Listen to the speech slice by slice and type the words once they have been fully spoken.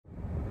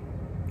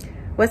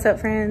What's up,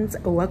 friends?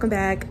 Welcome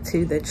back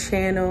to the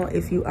channel.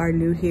 If you are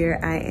new here,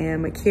 I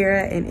am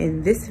Kira, and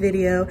in this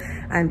video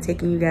I'm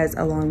taking you guys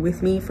along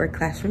with me for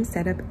classroom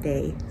setup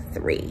day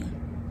 3.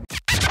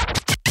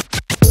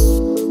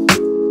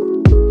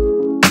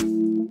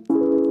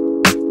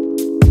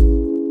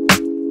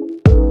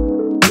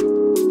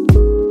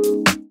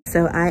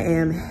 So I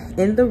am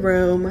in the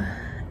room,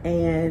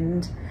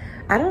 and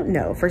I don't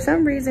know, for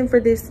some reason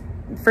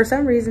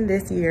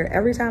this year,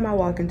 every time I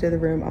walk into the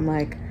room, I'm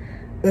like,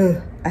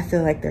 ugh, I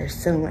feel like there's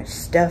so much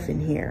stuff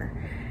in here.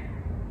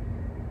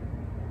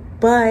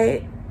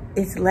 But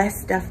it's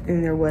less stuff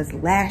than there was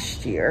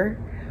last year,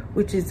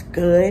 which is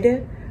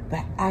good,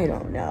 but I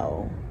don't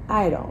know,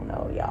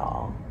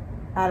 y'all.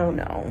 I don't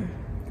know.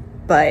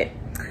 But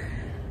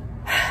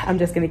I'm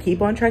just gonna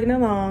keep on trucking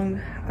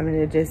along. I'm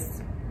gonna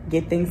just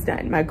get things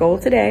done. My goal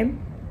today,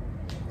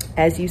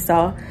 as you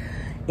saw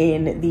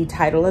in the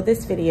title of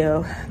this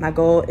video, my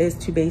goal is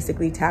to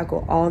basically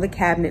tackle all the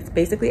cabinets,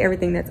 basically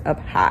everything that's up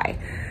high.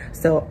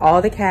 So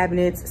all the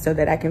cabinets, so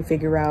that I can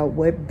figure out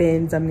what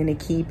bins I'm gonna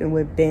keep and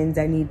what bins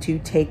I need to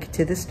take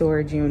to the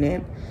storage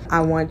unit.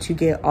 I want to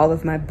get all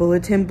of my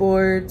bulletin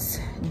boards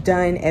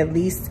done, at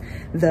least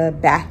the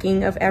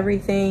backing of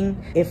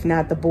everything, if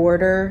not the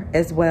border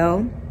as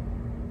well.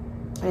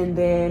 And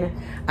then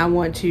I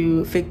want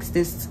to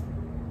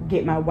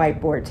get my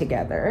whiteboard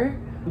together.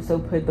 So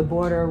put the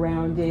border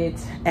around it.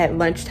 At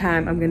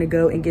lunchtime, I'm gonna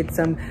go and get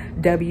some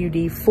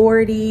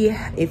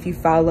WD-40. If you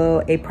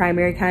follow A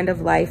Primary Kind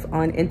of Life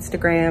on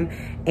Instagram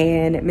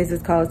and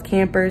Mrs. Calls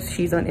Campers,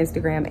 she's on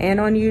Instagram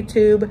and on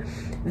YouTube,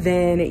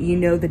 then you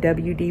know the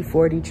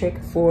WD-40 trick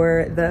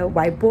for the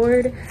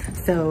whiteboard.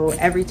 So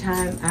every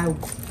time I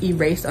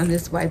erase on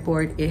this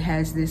whiteboard, it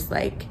has this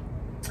like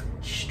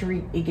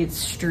streak, it gets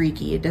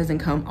streaky, it doesn't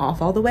come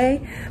off all the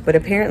way. But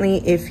apparently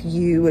if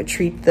you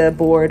treat the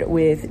board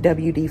with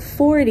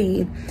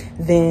WD-40,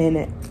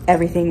 then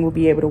everything will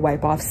be able to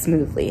wipe off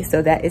smoothly.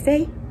 So that is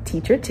a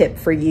teacher tip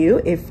for you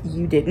if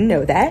you didn't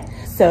know that.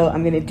 So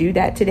I'm gonna do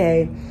that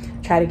today,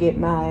 try to get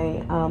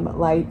my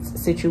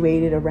lights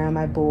situated around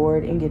my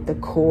board and get the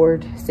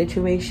cord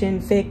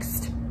situation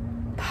fixed,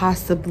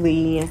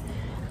 possibly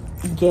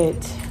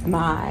get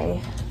my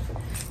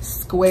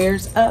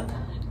squares up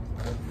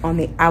on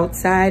the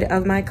outside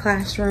of my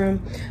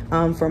classroom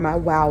for my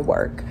wow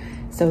work.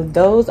 So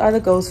those are the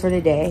goals for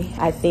today.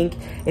 I think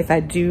if I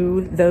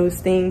do those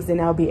things,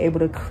 then I'll be able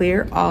to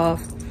clear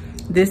off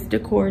this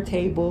decor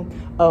table.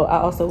 Oh,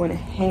 I also want to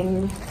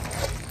hang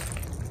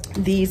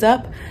these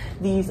up.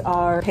 These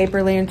are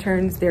paper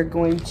lanterns. They're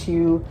going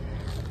to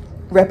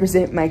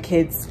represent my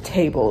kids'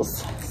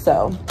 tables.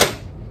 So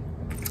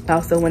I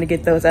also want to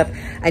get those up.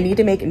 I need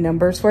to make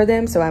numbers for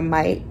them, so I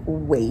might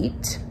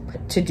wait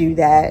to do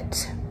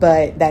that,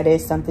 but that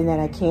is something that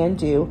I can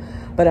do.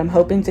 But I'm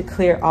hoping to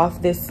clear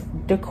off this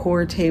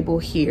decor table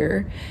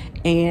here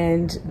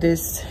and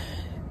this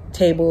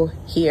table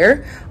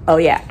here. Oh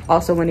yeah,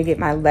 also want to get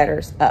my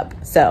letters up.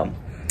 So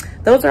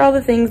those are all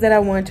the things that I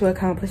want to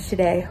accomplish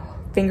today.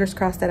 Fingers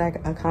crossed that I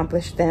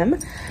accomplished them.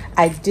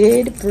 I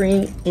did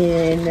bring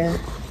in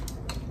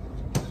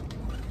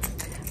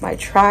my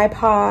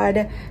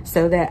tripod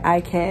so that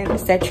I can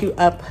set you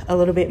up a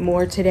little bit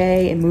more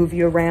today and move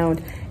you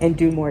around and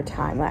do more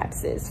time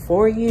lapses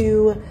for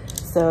you.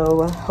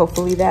 So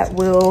hopefully that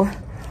will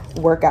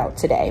work out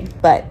today.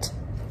 But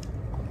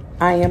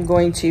I am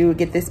going to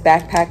get this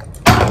backpack.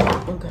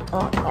 Okay.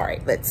 Oh, all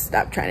right, let's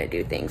stop trying to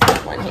do things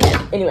with one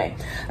hand. Anyway,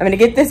 I'm gonna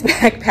get this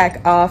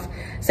backpack off,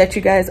 set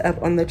you guys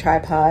up on the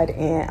tripod,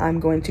 and I'm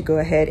going to go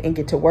ahead and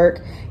get to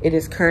work. It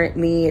is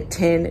currently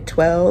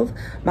 10:12.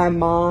 My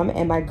mom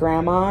and my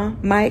grandma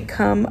might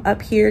come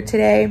up here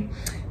today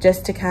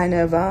just to kind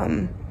of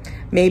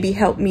maybe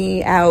help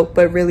me out,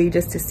 but really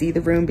just to see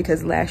the room,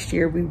 because last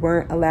year we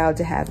weren't allowed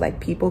to have like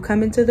people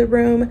come into the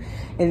room,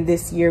 and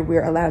this year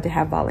we're allowed to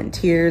have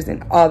volunteers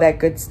and all that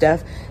good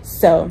stuff.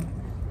 So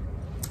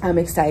I'm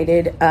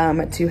excited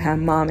to have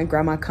mom and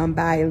grandma come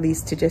by, at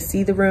least to just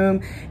see the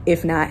room,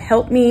 if not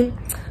help me.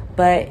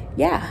 But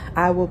yeah,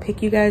 I will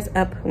pick you guys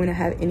up when I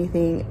have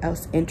anything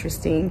else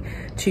interesting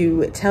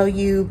to tell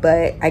you.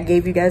 But I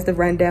gave you guys the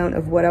rundown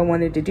of what I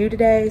wanted to do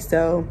today,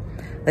 so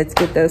let's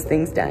get those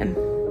things done.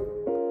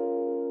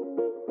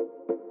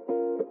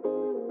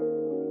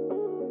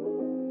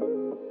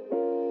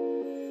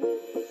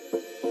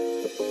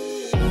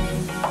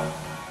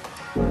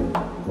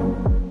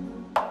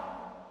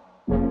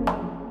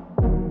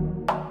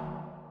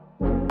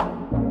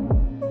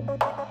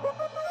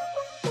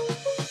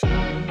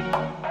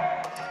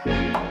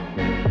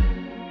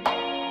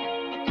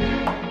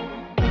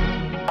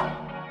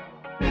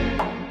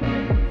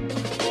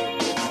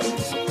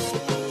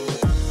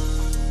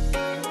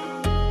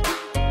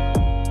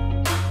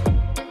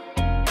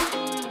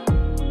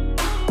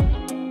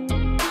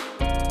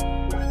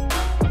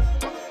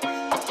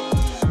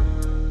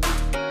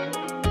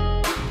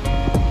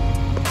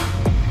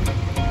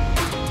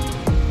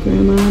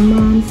 Grandma and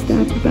mom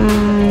stopped by.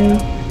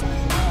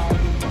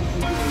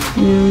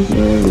 Now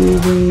they're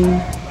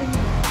leaving.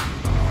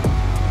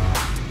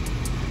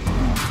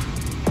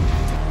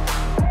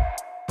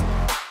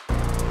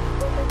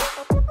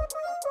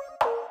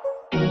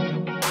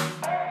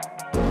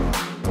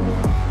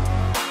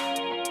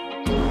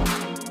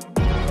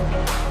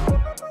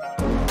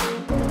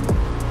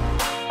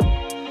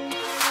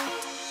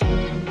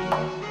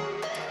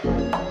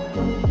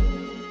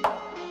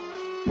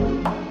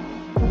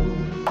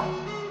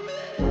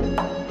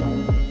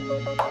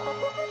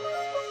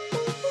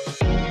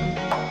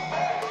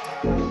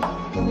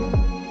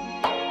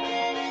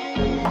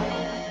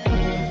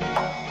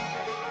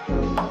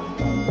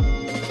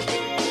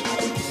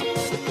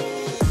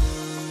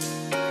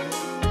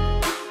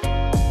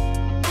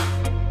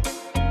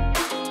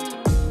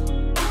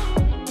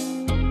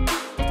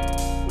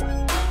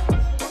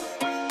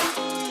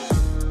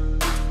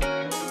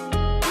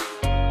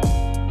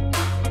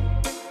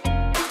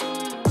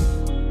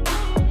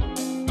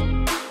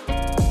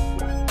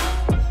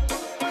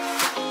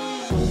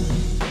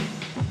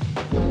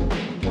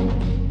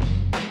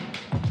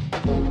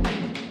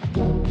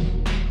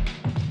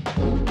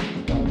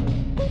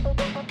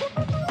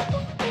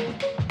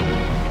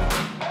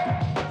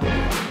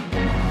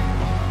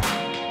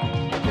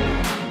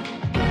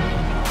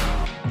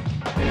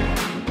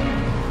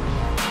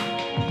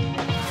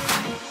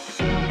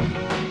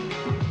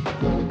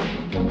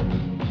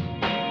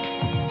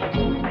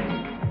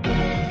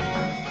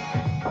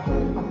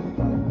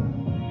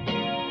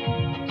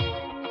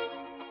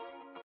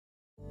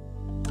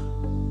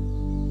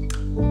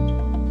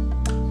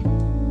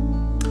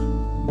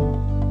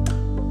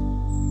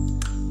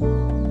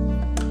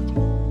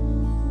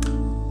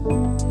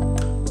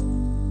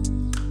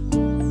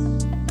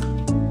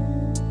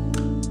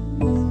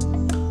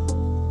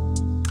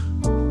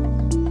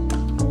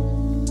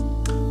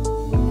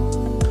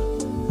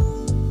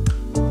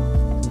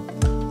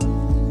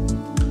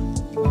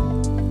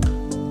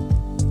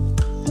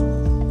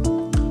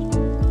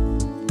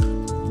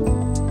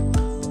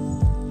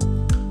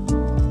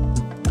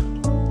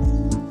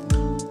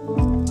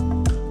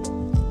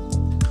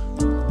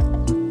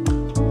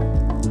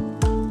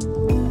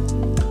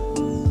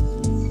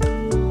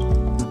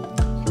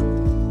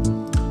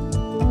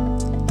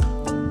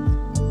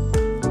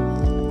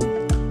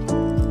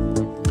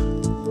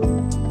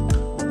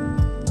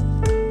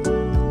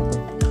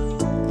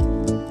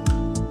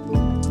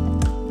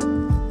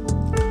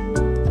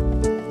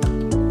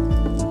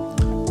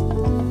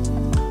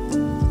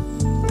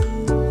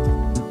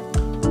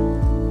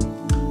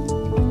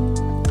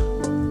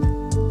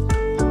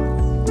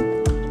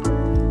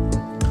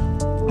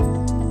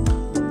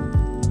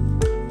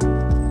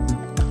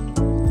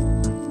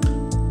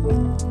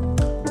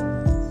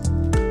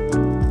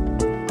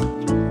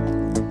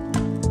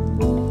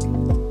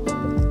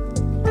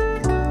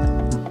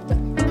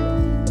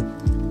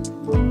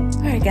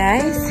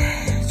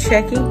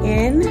 checking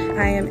in.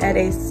 I am at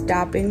a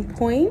stopping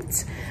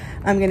point.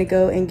 I'm gonna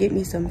go and get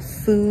me some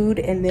food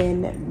and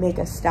then make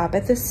a stop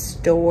at the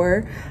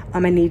store. I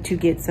need to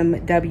get some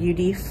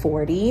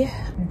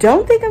WD-40.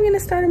 Don't think I'm gonna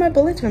start on my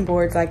bulletin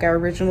boards like I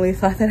originally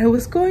thought that I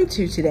was going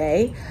to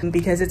today,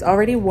 because it's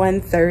already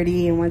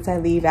 1:30, and once I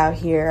leave out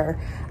here,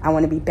 I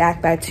wanna be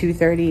back by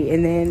 2:30,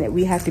 and then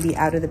we have to be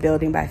out of the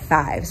building by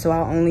 5. So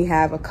I'll only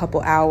have a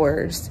couple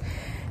hours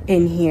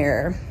in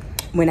here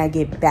when I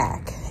get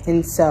back.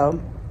 And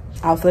so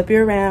I'll flip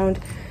you around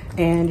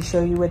and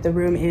show you what the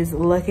room is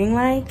looking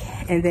like,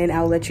 and then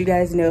I'll let you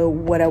guys know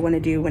what I want to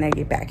do when I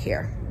get back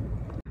here.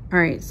 All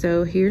right,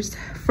 so here's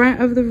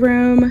front of the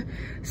room.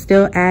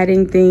 Still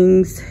adding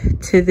things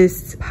to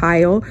this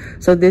pile.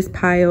 So this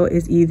pile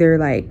is either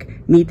like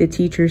meet the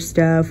teacher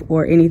stuff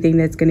or anything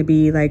that's going to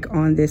be like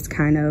on this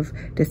kind of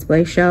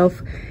display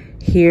shelf.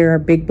 Here are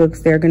big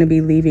books they're going to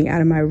be leaving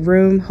out of my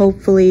room,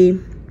 hopefully.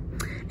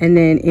 And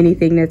then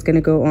anything that's going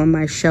to go on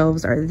my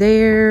shelves are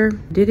there.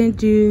 Didn't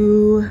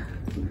do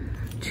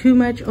too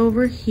much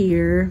over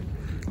here.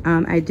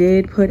 I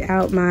did put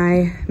out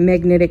my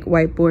magnetic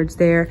whiteboards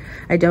there.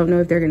 I don't know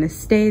if they're gonna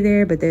stay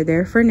there, but they're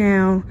there for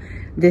now.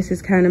 This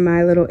is kind of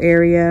my little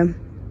area.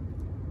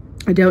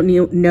 I don't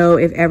know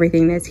if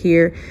everything that's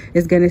here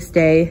is gonna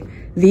stay.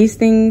 These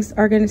things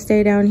are gonna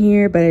stay down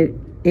here, but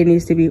it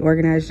needs to be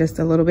organized just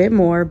a little bit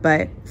more.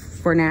 But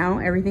for now,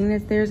 everything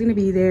that's there is gonna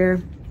be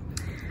there.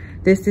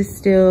 This is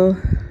still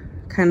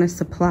kind of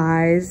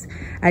supplies.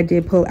 I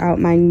did pull out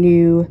my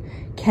new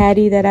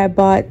caddy that I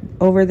bought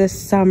over the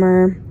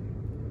summer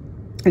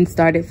and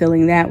started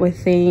filling that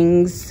with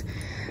things.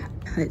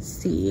 Let's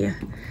see.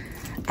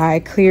 I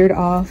cleared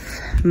off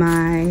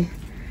my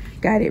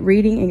guided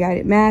reading and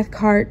guided math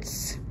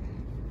carts.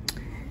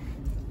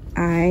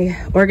 I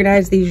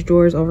organized these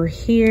drawers over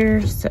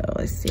here. So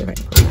let's see if I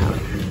can pull it out.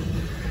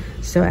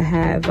 So I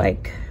have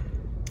like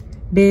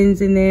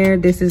bins in there.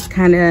 This is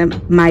kind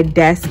of my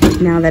desk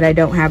now that I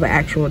don't have an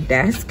actual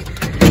desk.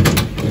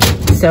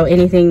 So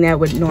anything that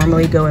would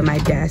normally go in my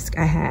desk,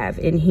 I have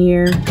in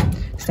here.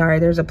 Sorry,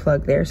 there's a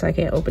plug there, so I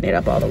can't open it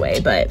up all the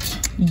way, but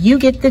you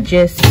get the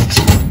gist.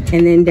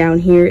 And then down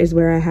here is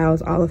where I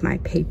house all of my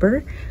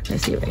paper.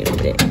 Let's see if I can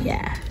open it.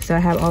 Yeah, so I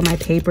have all my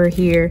paper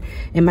here,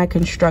 and my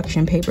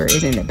construction paper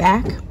is in the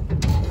back.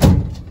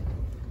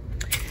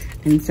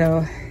 And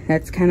so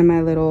that's kind of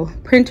my little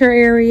printer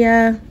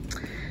area.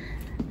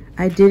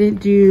 I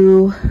didn't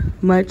do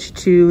much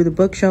to the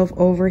bookshelf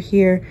over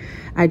here.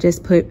 I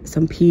just put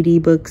some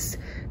PD books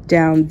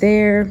down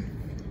there.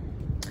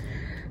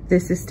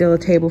 This is still a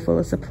table full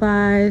of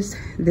supplies.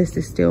 This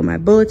is still my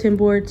bulletin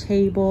board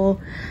table.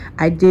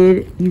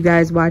 You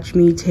guys watch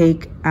me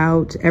take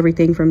out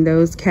everything from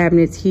those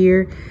cabinets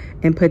here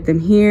and put them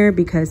here,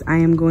 because I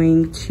am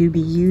going to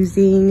be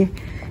using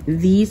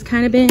these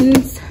kind of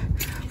bins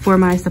for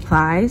my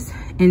supplies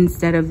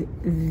instead of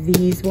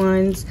these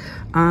ones.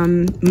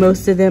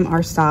 Most of them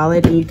are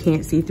solid and you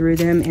can't see through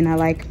them, and I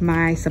like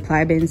my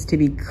supply bins to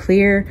be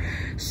clear.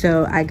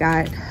 So I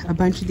got a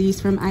bunch of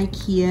these from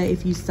IKEA.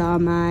 If you saw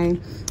my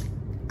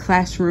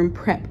classroom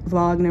prep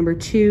vlog number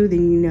 2,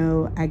 then you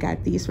know I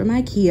got these from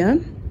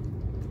IKEA.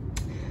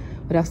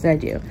 What else did I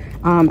do?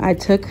 I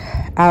took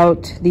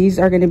out, these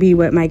are gonna be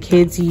what my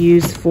kids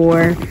use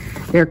for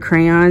their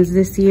crayons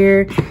this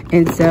year.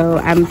 And so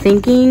I'm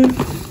thinking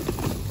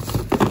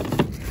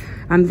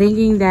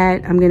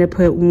that I'm gonna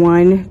put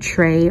one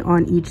tray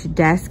on each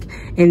desk,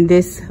 and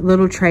this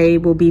little tray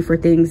will be for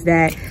things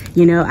that,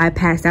 you know, I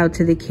pass out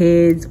to the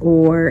kids,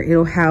 or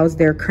it'll house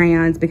their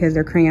crayons because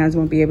their crayons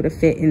won't be able to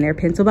fit in their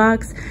pencil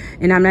box.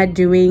 And I'm not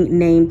doing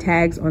name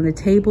tags on the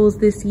tables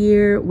this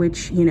year,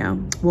 which, you know,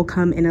 will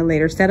come in a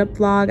later setup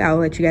vlog. I'll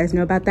let you guys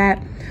know about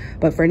that.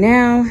 But for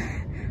now,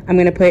 I'm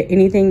gonna put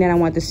anything that I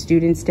want the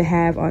students to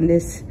have on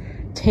this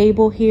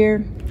table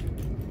here.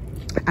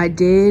 I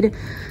did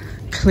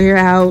clear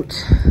out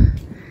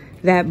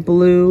that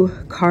blue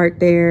cart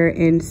there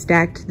and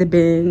stacked the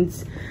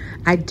bins.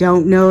 I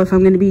don't know if I'm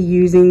going to be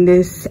using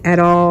this at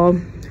all.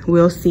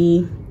 We'll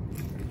see.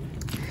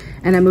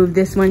 And I moved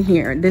this one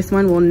here. This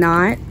one will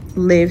not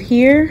live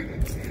here.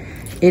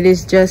 It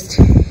is just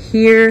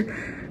here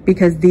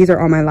because these are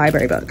all my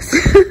library books.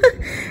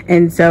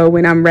 And so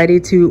when I'm ready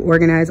to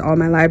organize all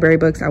my library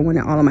books, I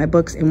wanted all of my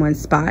books in one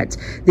spot.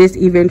 This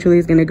eventually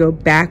is going to go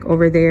back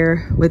over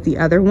there with the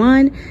other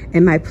one,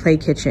 and my play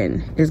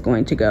kitchen is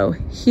going to go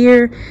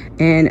here,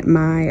 and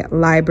my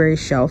library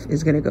shelf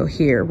is going to go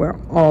here where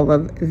all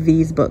of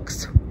these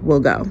books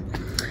will go.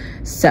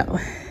 So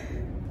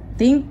I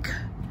think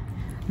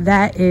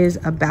that is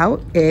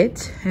about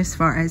it as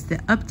far as the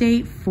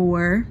update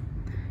for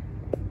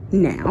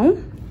now.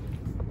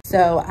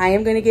 So I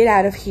am going to get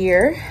out of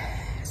here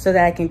so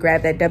that I can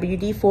grab that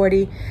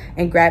WD-40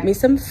 and grab me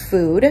some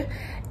food.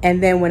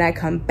 And then when I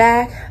come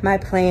back, my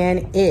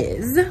plan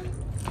is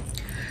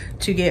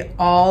to get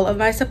all of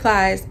my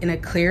supplies in a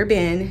clear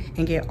bin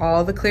and get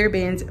all the clear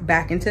bins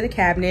back into the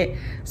cabinet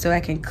so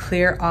I can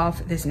clear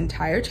off this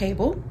entire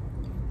table.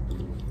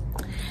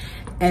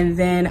 and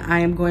then I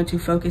am going to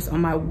focus on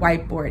my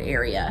whiteboard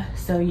area.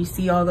 So you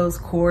see all those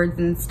cords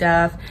and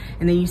stuff,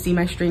 and then you see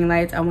my string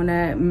lights. I want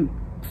to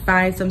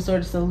find some sort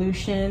of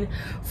solution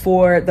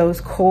for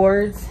those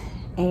cords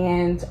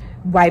and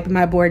wipe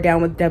my board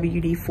down with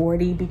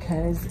WD-40,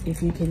 because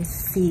if you can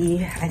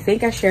see, I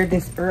think I shared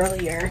this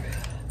earlier,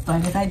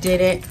 but if I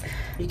didn't,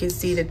 you can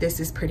see that this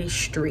is pretty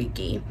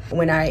streaky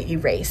when I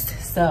erased.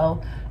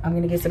 So I'm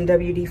gonna get some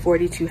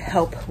WD-40 to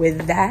help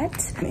with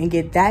that and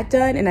get that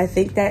done. And I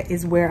think that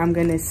is where I'm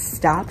gonna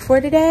stop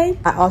for today.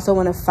 I also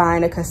wanna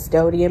find a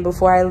custodian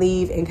before I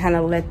leave and kind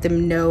of let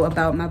them know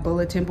about my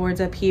bulletin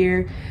boards up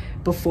here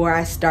before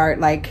I start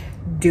like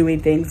doing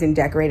things and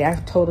decorating. I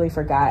totally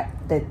forgot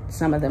that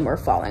some of them were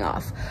falling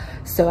off.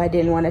 So I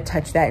didn't want to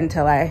touch that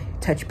until I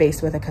touch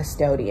base with a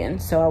custodian.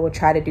 So I will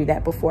try to do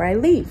that before I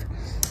leave.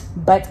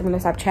 But I'm gonna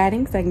stop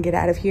chatting so I can get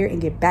out of here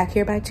and get back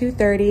here by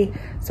 2:30.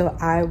 So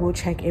I will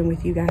check in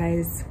with you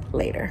guys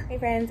later. Hey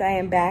friends, I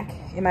am back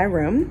in my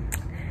room.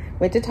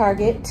 Went to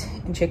Target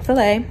and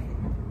Chick-fil-A.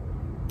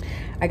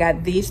 I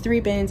got these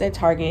 3 bins at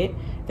Target.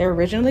 They're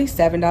originally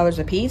 $7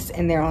 a piece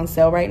and they're on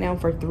sale right now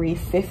for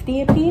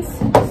 $3.50 a piece.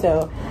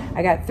 So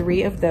I got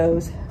 3 of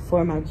those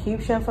for my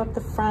cube shelf up the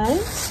front.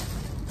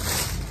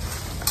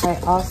 I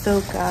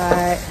also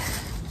got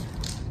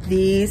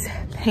these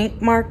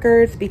paint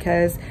markers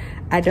because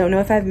I don't know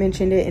if I've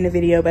mentioned it in a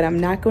video, but I'm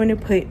not going to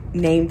put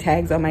name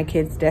tags on my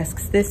kids'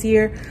 desks this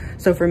year.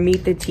 So for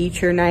Meet the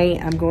Teacher night,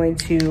 I'm going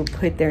to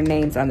put their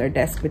names on their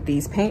desk with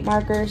these paint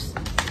markers.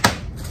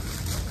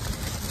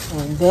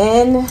 And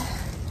then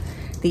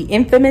the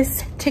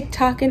infamous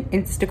TikTok and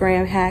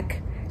Instagram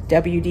hack,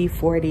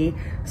 WD-40.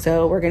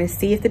 So we're gonna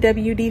see if the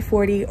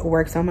WD-40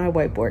 works on my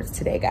whiteboards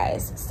today,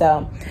 guys.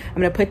 So I'm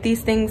gonna put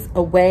these things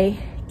away,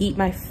 eat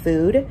my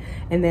food,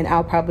 and then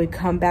I'll probably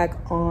come back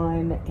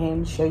on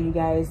and show you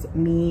guys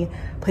me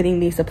putting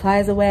these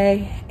supplies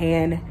away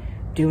and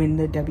doing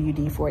the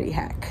WD-40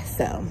 hack.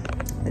 So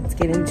let's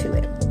get into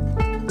it.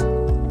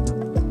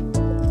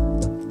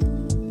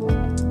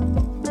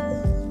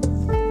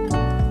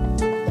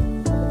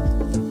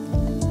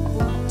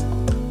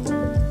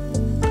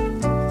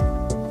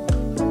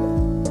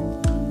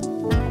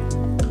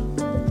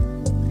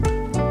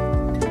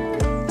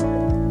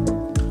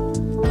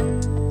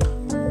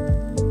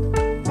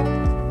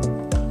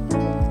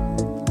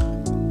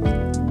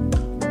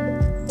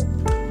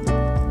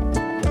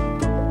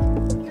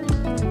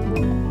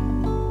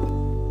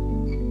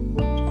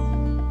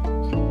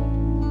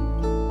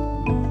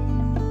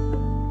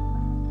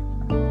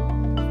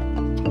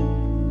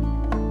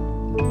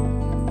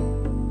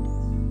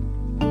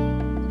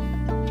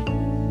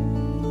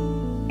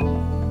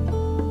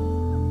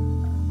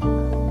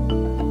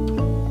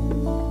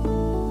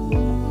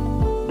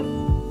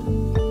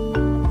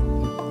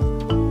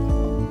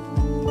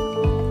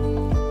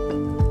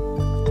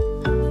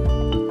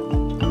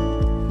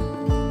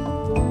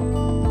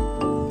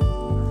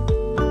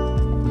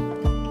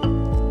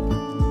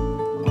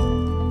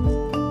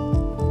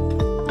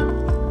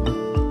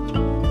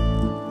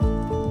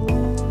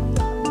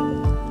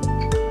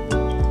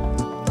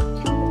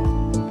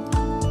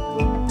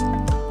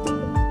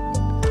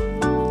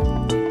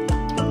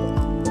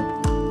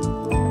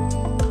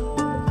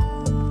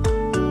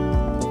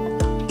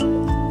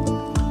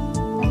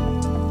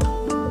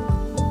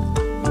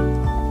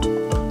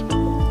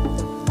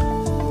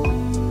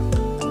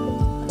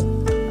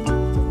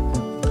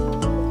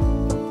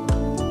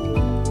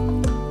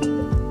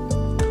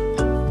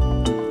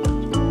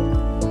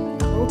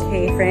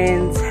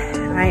 Friends,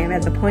 I am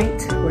at the point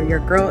where your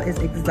girl is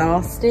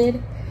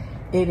exhausted.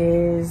 It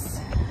is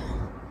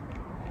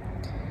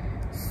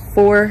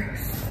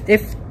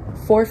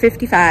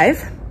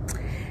 4:55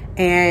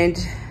 and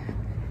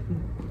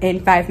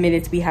in 5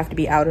 minutes we have to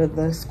be out of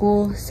the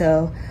school.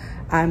 So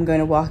I'm going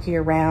to walk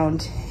you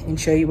around and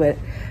show you what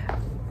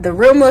the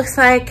room looks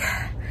like.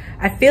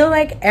 I feel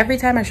like every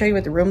time I show you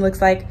what the room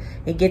looks like,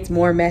 it gets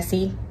more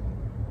messy.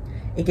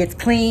 It gets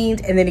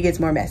cleaned and then it gets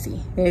more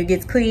messy. And it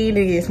gets cleaned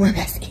and it gets more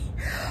messy.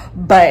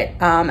 But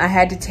I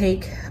had to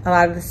take a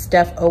lot of the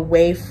stuff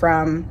away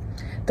from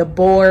the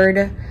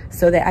board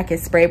so that I could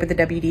spray it with the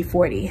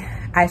WD-40.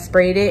 I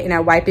sprayed it and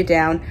I wiped it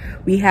down.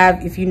 We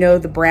have, if you know,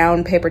 the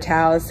brown paper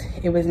towels.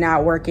 It was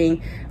not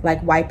working,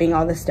 like wiping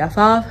all the stuff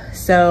off.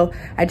 So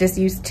I just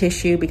used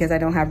tissue because I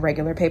don't have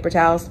regular paper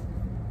towels,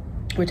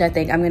 which I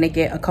think I'm gonna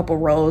get a couple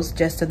rolls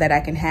just so that I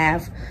can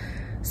have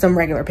some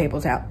regular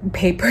paper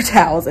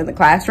towels in the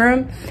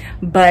classroom.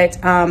 But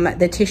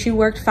the tissue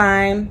worked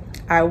fine.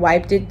 I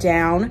wiped it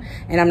down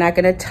and I'm not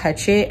gonna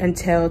touch it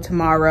until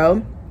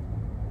tomorrow.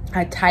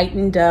 I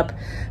tightened up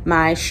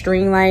my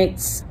string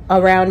lights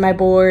around my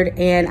board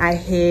and I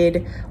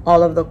hid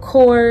all of the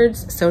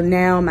cords. So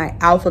now my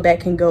alphabet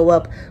can go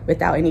up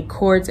without any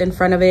cords in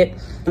front of it.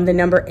 The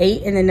number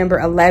 8 and the number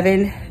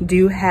 11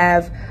 do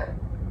have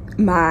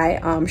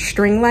my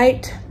string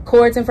light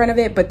cords in front of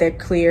it, but they're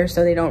clear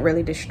so they don't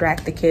really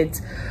distract the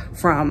kids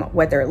from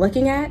what they're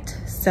looking at.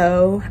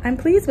 So I'm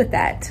pleased with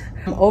that.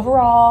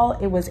 Overall,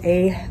 it was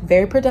a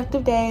very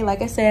productive day.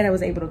 Like I said, I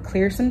was able to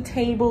clear some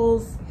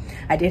tables.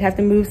 I did have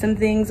to move some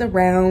things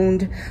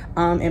around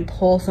and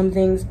pull some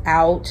things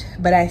out,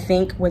 but I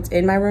think what's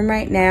in my room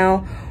right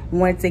now,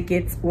 once it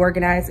gets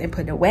organized and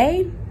put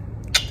away,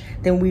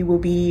 then we will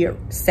be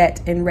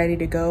set and ready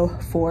to go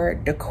for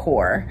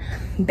decor.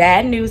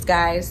 Bad news,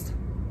 guys.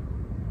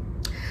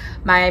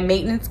 My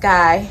maintenance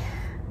guy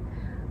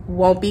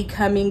won't be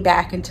coming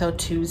back until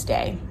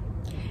Tuesday.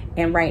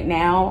 And right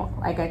now,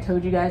 like I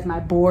told you guys, my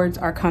boards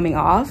are coming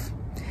off.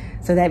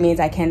 So that means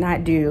I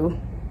cannot do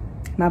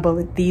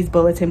these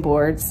bulletin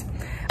boards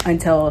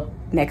until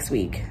next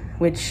week,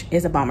 which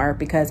is a bummer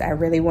because I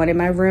really wanted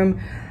my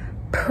room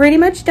pretty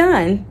much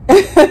done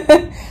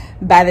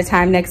by the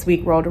time next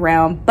week rolled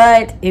around.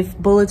 But if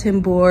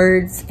bulletin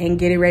boards and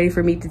getting ready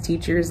for Meet the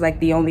Teacher is like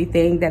the only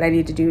thing that I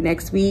need to do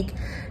next week,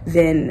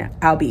 then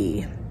I'll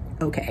be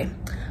okay.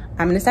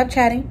 I'm gonna stop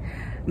chatting.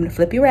 I'm gonna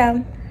flip you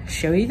around,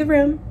 show you the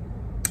room,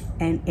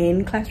 and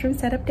in classroom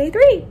setup day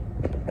 3.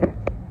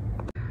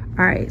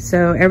 All right,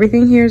 so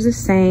everything here is the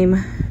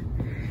same.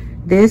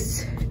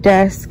 This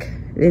desk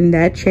and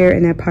that chair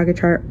and that pocket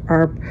chart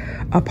are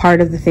a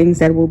part of the things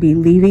that will be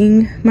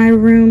leaving my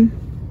room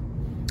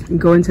and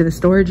going to the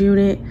storage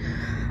unit.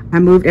 I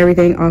moved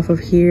everything off of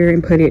here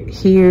and put it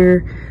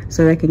here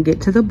so that I can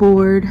get to the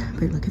board.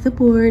 But look at the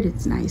board,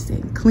 it's nice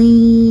and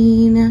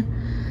clean.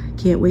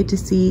 Can't wait to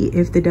see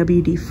if the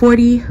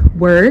WD-40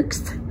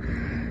 works.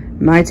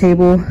 My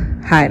table,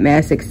 hot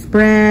mess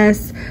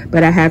express,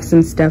 but I have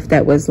some stuff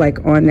that was like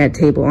on that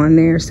table on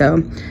there, so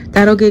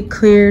that'll get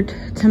cleared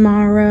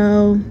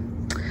tomorrow.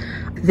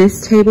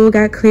 This table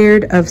got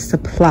cleared of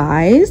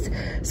supplies,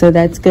 so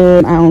that's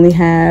good. I only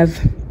have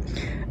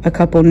a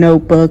couple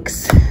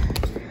notebooks,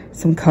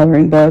 some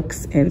coloring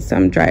books, and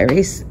some dry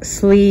erase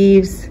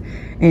sleeves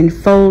and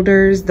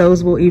folders.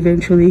 Those will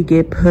eventually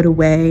get put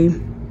away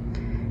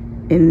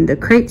in the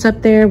crates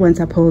up there once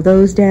I pull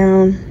those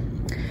down.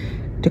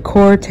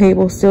 Decor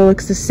table still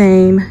looks the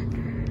same.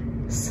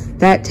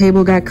 That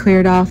table got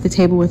cleared off, the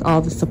table with all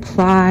the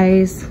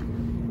supplies.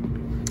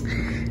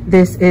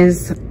 This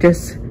is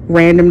just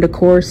random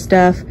decor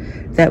stuff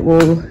that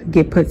will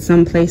get put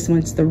someplace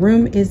once the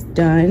room is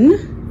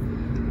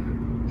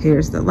done.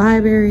 Here's the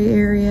library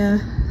area,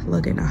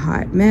 looking a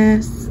hot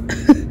mess.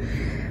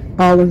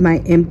 All of my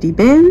empty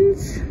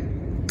bins.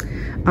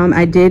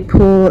 I did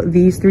pull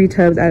these 3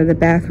 tubs out of the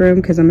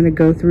bathroom because I'm gonna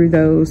go through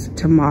those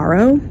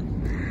tomorrow.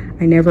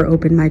 I never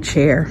opened my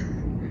chair.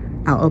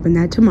 I'll open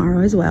that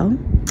tomorrow as well.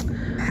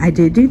 I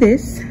did do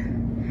this.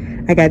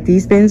 I got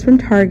these bins from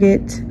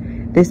Target.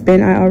 This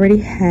bin I already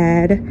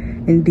had,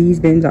 and these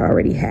bins I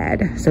already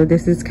had. So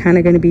this is kind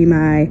of gonna be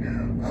my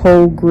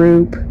whole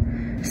group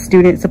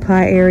student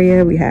supply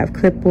area. We have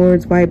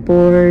clipboards,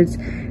 whiteboards.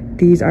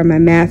 These are my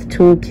math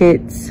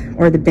toolkits,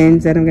 or the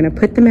bins that I'm gonna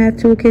put the math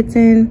toolkits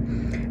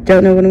in.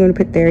 Don't know what I'm gonna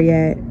put there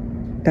yet.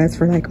 That's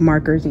for like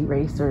markers,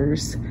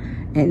 erasers,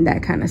 and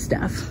that kind of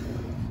stuff.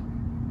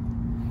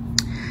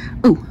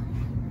 Oh,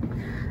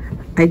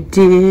 I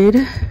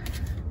did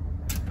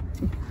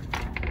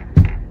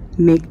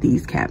make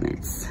these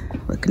cabinets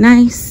look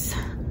nice.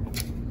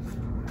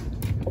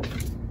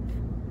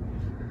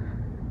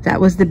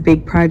 That was the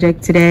big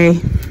project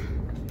today,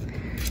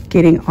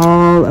 getting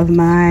all of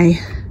my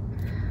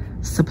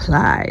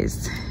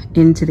supplies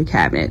into the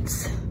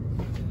cabinets.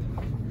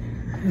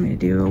 I'm gonna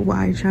do a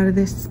wide shot of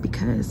this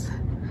because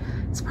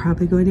it's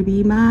probably going to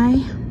be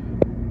my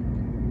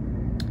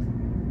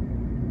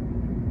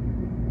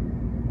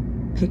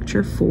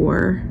picture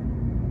for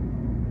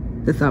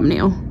the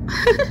thumbnail.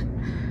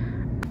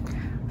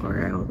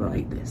 Or I'll go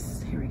like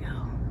this. Here we go.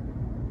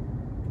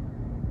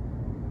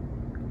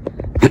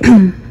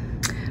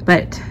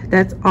 But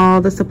that's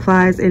all the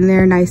supplies in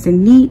there, nice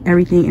and neat,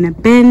 everything in a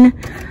bin.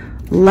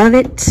 Love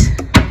it.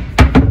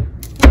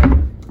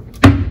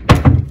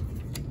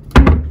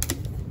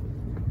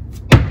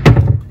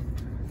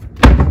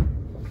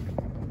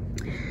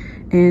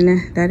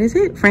 And that is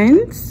it,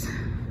 friends.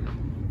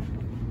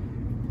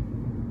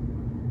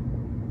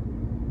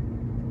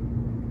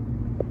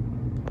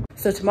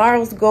 So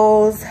tomorrow's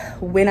goals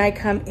when I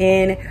come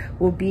in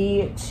will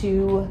be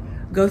to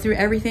go through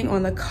everything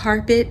on the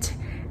carpet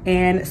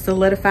and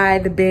solidify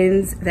the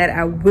bins that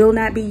I will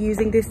not be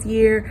using this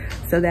year,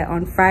 so that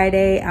on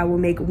Friday I will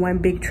make one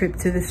big trip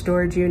to the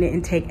storage unit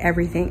and take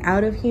everything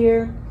out of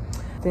here.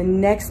 The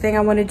next thing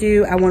I want to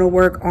do, I want to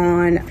work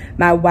on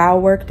my Wow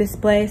Work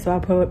display. So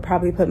I'll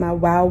probably put my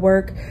Wow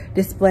Work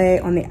display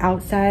on the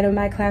outside of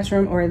my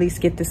classroom, or at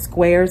least get the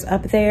squares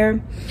up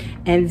there.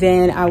 And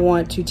then I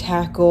want to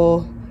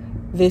tackle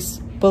this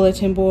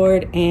bulletin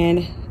board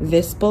and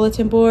this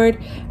bulletin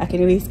board. I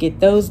can at least get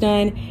those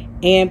done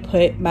and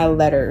put my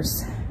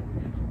letters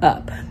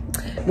up,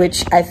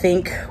 which I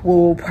think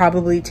will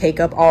probably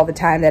take up all the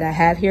time that I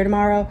have here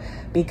tomorrow,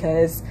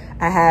 because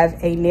I have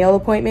a nail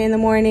appointment in the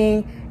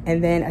morning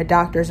and then a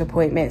doctor's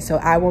appointment. So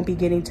I won't be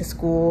getting to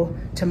school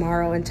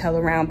tomorrow until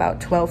around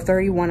about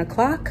 12:30, 1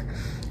 o'clock.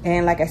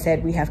 And like I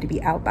said, we have to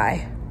be out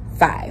by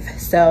 5.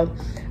 So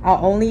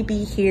I'll only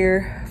be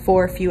here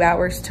for a few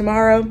hours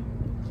tomorrow.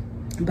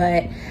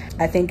 but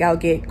I think I'll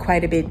get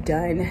quite a bit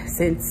done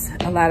since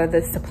a lot of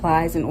the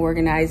supplies and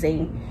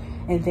organizing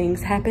and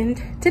things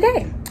happened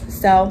today.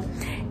 So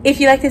if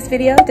you like this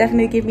video,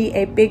 definitely give me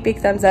a big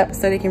thumbs up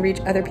so they can reach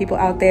other people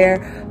out there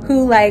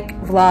who like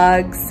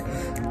vlogs.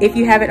 If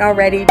you haven't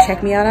already,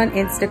 check me out on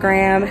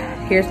Instagram.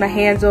 Here's my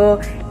handle,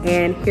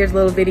 and here's a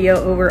little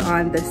video over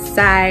on the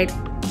side.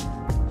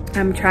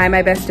 I'm trying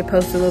my best to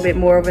post a little bit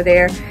more over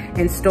there,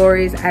 and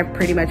stories I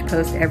pretty much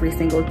post every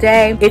single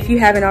day. If you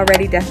haven't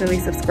already, definitely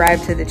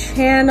subscribe to the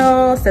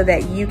channel so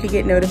that you can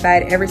get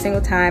notified every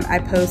single time I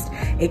post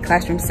a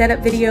classroom setup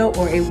video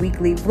or a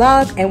weekly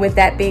vlog. And with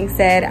that being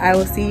said, I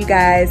will see you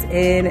guys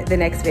in the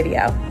next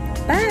video.